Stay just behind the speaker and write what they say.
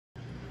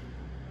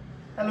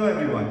Hello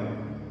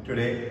everyone.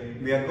 Today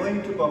we are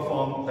going to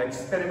perform the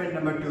experiment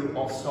number 2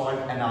 of salt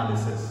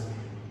analysis.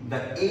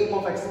 The aim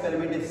of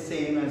experiment is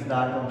same as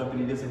that of the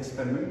previous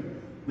experiment,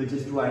 which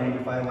is to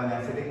identify one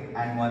acidic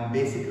and one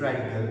basic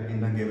radical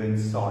in the given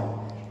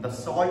salt. The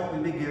salt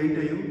will be given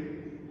to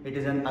you. It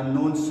is an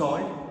unknown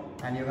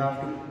salt and you have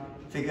to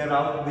figure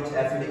out which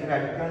acidic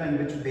radical and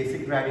which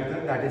basic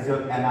radical, that is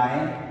your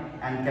anion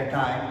and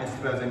cation, is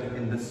present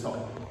in this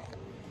salt.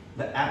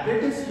 The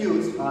apparatus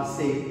used are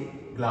same: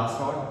 glass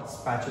rod,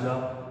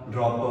 spatula,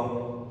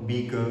 dropper,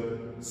 beaker,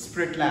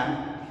 sprit lamp,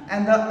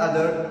 and the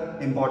other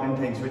important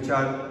things which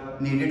are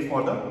needed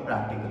for the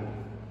practical.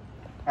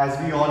 As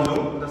we all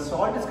know, the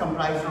salt is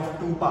comprised of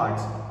two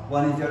parts.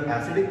 One is your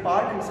acidic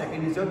part and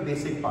second is your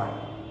basic part.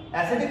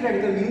 Acidic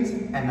radical means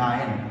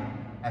anion.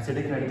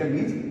 Acidic radical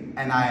means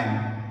anion.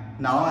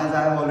 Now, as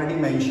I have already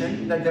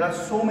mentioned that there are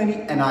so many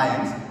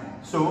anions,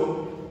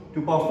 so to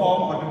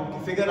perform or to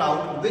figure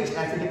out which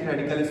acidic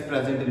radical is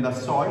present in the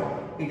salt,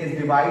 it is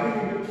divided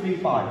into three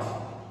parts.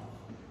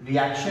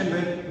 Reaction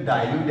with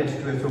dilute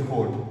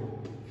H2SO4.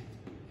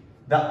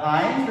 The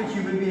ions which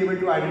you will be able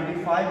to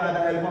identify by the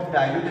help of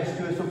dilute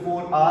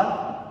H2SO4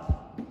 are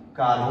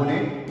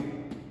carbonate,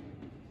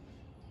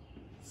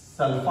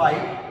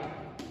 sulfide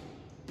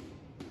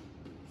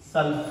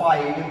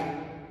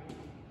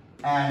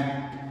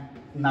and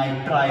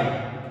nitride.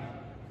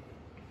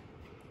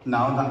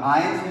 Now the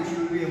ions which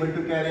you will be able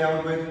to carry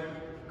out with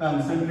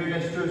concentrate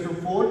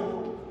H2SO4,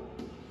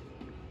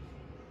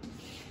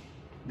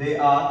 they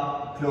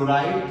are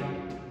chloride,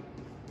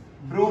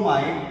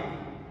 bromide,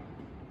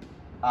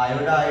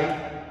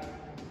 iodide,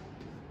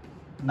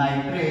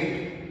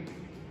 nitrate,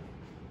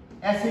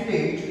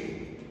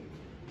 acetate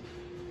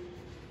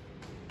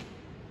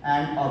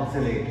and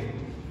oxalate.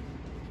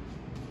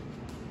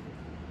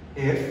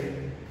 If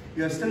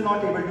you are still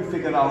not able to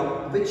figure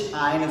out which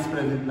ion is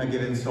present in a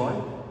given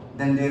salt,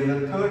 then there is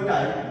a third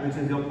type, which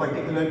is your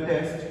particular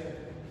test.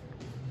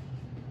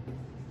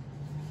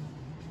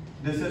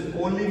 This is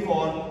only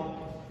for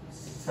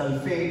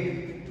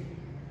sulfate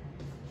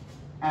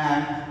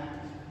and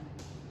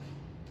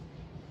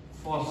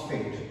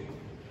phosphate.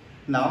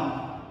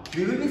 Now,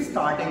 we will be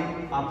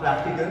starting our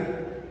practical.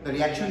 The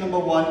reaction number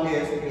 1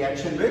 is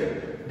reaction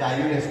with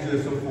dilute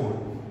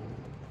H2SO4.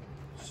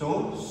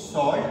 So,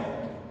 salt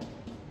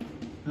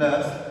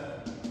plus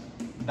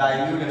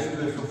dilute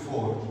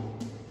H2SO4.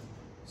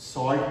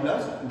 Salt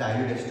plus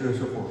dilute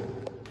H2SO4.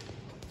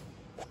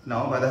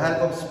 Now, by the help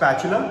of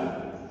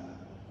spatula,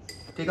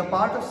 take a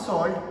part of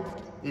salt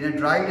in a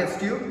dry test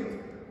tube.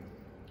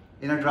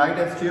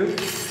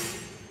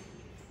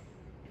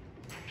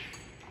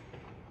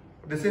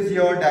 This is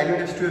your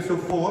dilute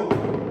H2SO4.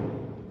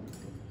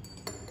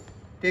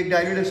 Take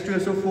dilute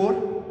H2SO4.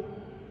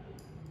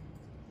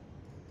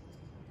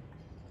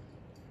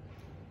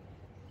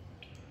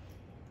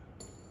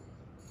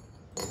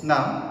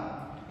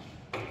 Now,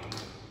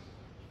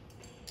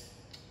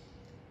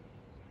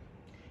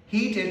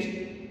 heat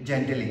it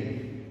gently.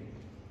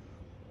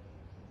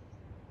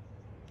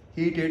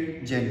 Heat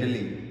it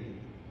gently.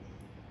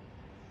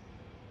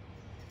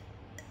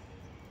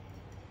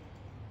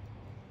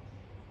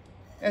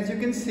 As you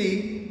can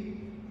see,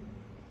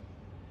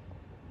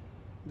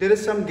 there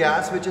is some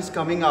gas which is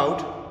coming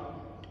out,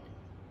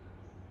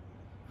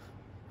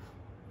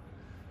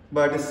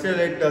 but still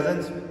it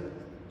doesn't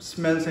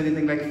smells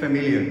anything like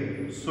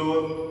familiar.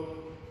 So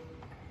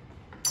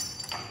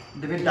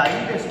with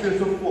dilute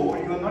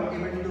H2SO4, you are not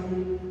able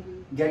to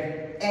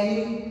get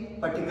any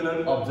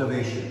particular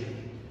observation.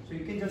 So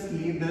you can just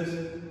leave this.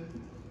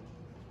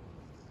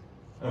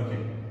 Okay.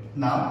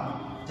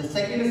 Now the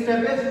second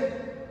step is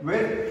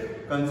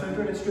with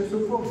concentrate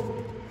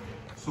H2SO4.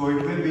 So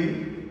it will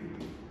be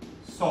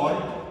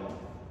salt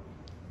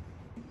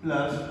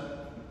plus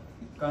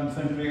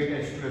concentrate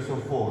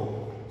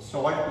H2SO4.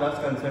 Salt plus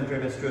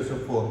concentrate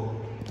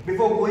H2SO4.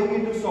 Before going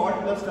into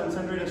salt plus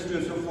concentrate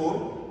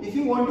H2SO4, if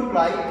you want to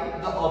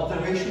write the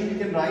observation, you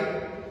can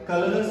write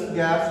colorless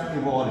gas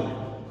evolved.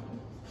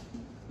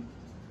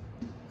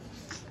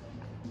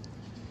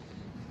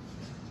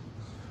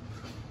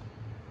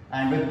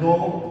 And with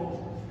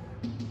no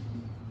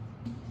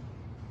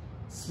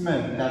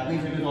smell, that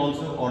means it is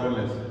also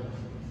odorless.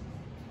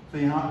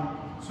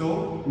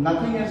 So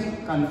nothing is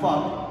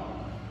confirmed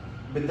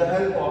with the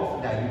help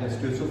of dilute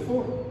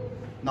H2SO4.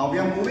 Now we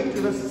are moving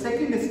to the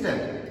second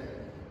step.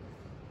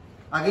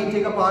 Again,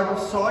 take a part of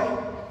salt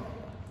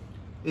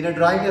in a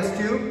dry test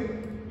tube.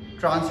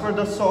 Transfer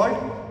the salt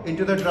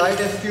into the dry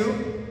test tube.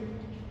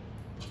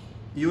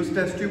 Use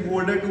test tube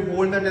holder to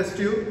hold the test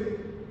tube.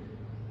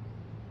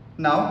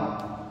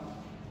 Now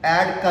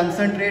add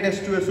concentrate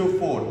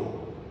H2SO4.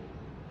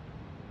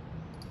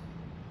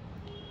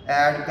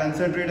 Add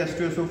concentrate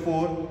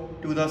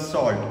H2SO4 to the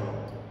salt.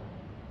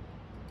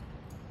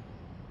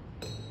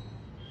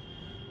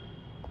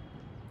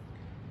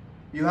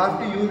 You have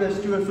to use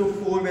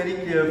H2SO4 very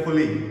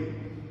carefully.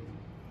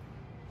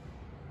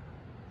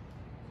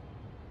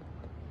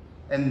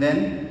 And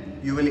then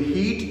you will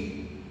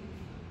heat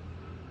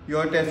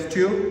your test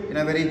tube in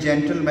a very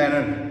gentle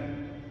manner.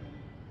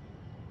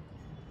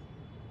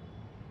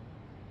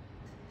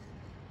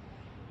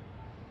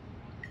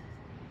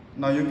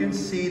 Now you can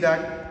see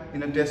that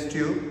in a test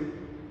tube,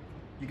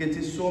 you can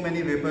see so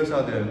many vapors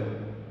are there.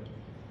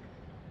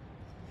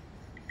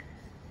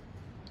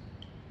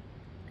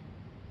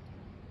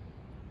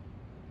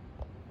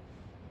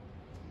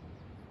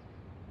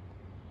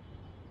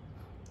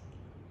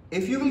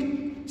 If you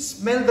will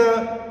smell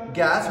the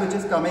gas which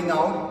is coming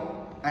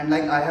out, and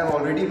like I have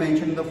already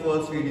mentioned in the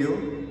first video,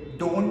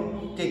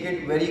 don't take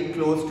it very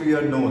close to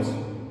your nose,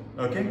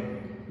 okay?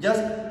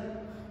 Just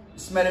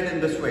smell it in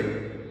this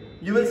way.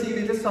 You will see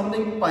this is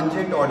something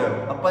pungent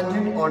odor. A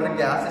pungent odor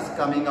gas is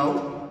coming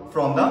out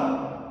from the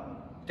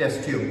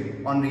test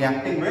tube on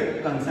reacting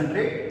with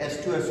concentrate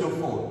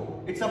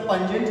H2SO4. It's a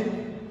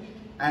pungent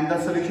and the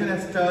solution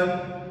has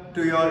turned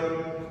to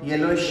your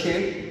yellowish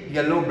shade,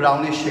 yellow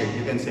brownish shade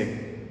you can say.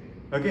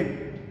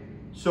 Okay,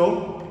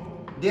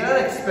 so there are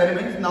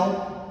experiments.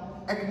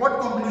 Now at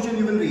what conclusion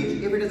you will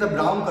reach? If it is a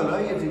brown color,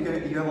 as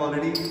you have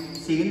already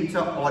seen, it's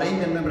an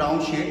orange and a brown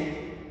shade.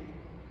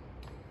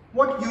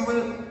 What you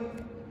will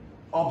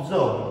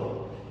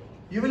observe?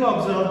 You will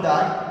observe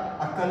that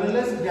a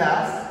colorless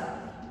gas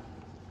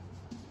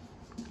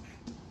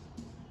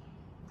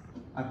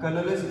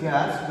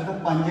with a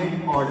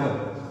pungent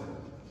odor.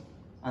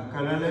 A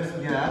colorless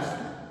gas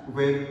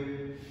with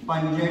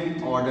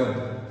pungent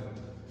odor.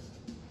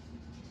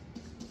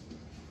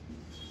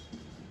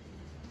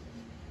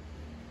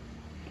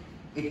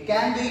 It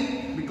can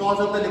be because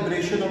of the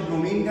liberation of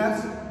bromine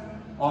gas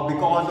or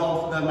because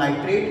of the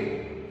nitrate.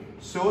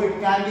 So it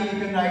can be,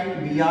 you can write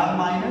Br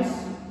minus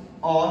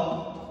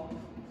or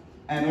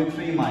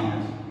NO3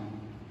 minus.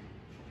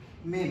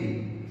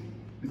 Maybe.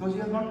 Because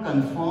you have not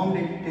confirmed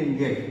it till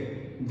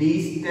yet.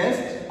 These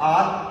tests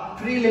are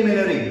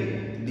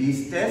preliminary.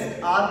 These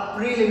tests are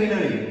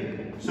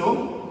preliminary.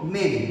 So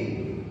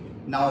maybe.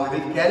 Now we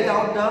will carry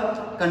out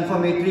the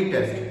confirmatory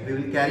test. We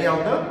will carry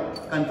out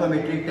the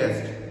confirmatory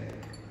test.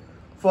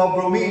 For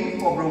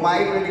bromide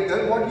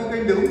radical, what you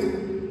can do,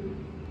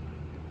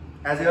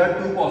 as there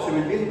are two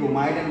possibilities,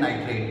 bromide and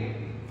nitrate.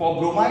 For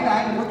bromide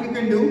ion, what you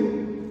can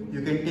do,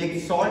 you can take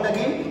salt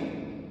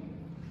again.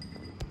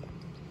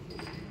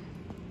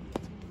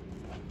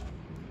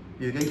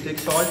 You can take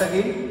salt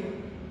again.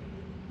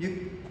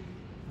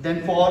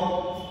 Then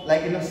for,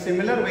 like in a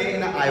similar way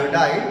in an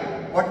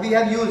iodide, what we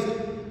have used,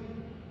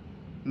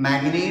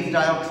 manganese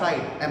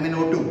dioxide,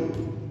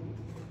 MnO2.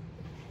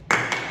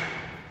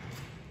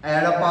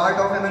 Add a part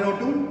of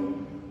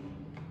MnO2.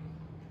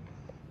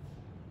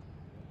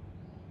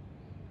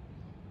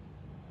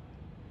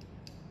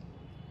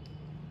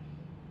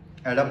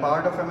 Add a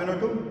part of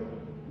MnO2.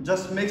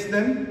 Just mix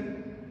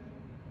them.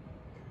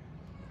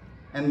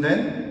 And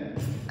then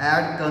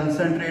add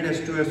concentrate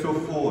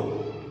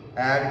H2SO4.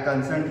 Add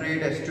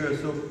concentrate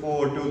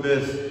H2SO4 to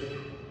this.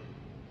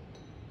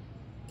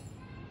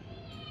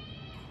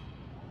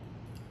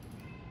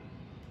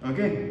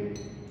 Okay.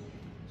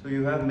 So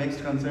you have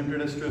mixed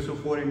concentrate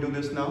H2SO4 into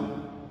this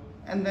now,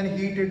 and then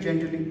heat it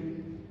gently.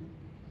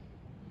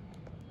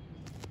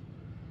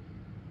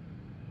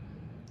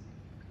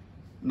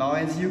 Now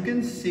as you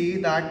can see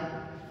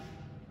that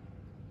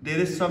there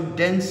is some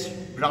dense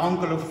brown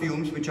color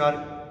fumes which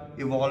are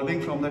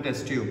evolving from the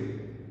test tube.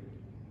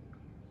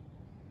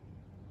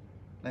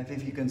 Like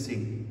if you can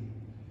see.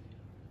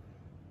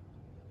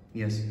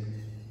 Yes.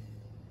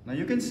 Now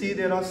you can see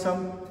there are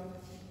some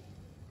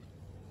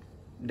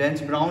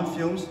dense brown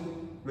fumes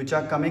which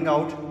are coming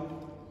out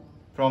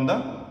from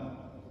the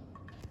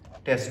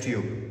test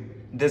tube.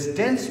 This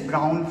dense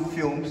brown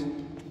fumes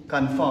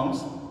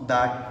confirms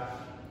that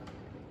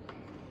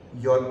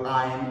your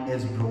ion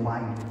is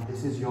bromide.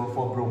 This is your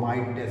for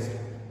bromide test.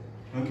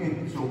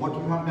 Okay, so what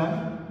you have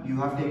done, you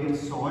have taken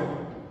salt,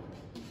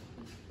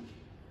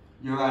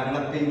 you have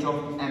added a pinch of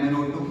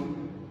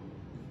MnO2,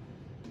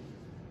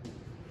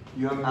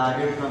 you have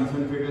added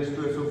concentrate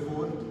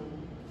H2SO4,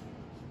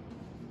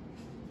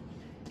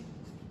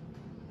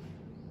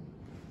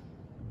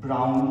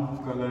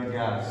 brown color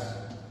gas.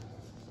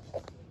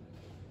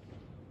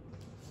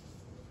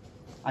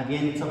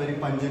 Again, it's a very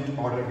pungent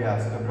odor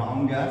gas, the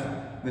brown gas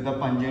with a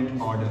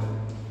pungent odor.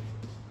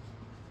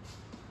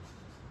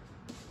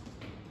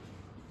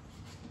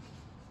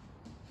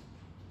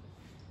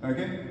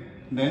 Okay,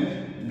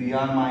 then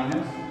Br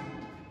minus,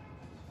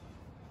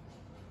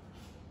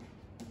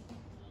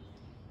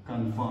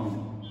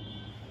 confirmed.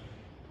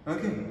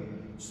 Okay,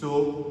 so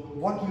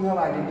what you have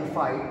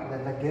identified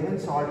that the given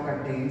salt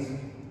contains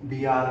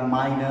Br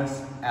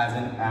minus as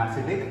an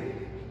acidic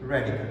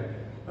radical.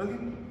 Okay,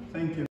 thank you.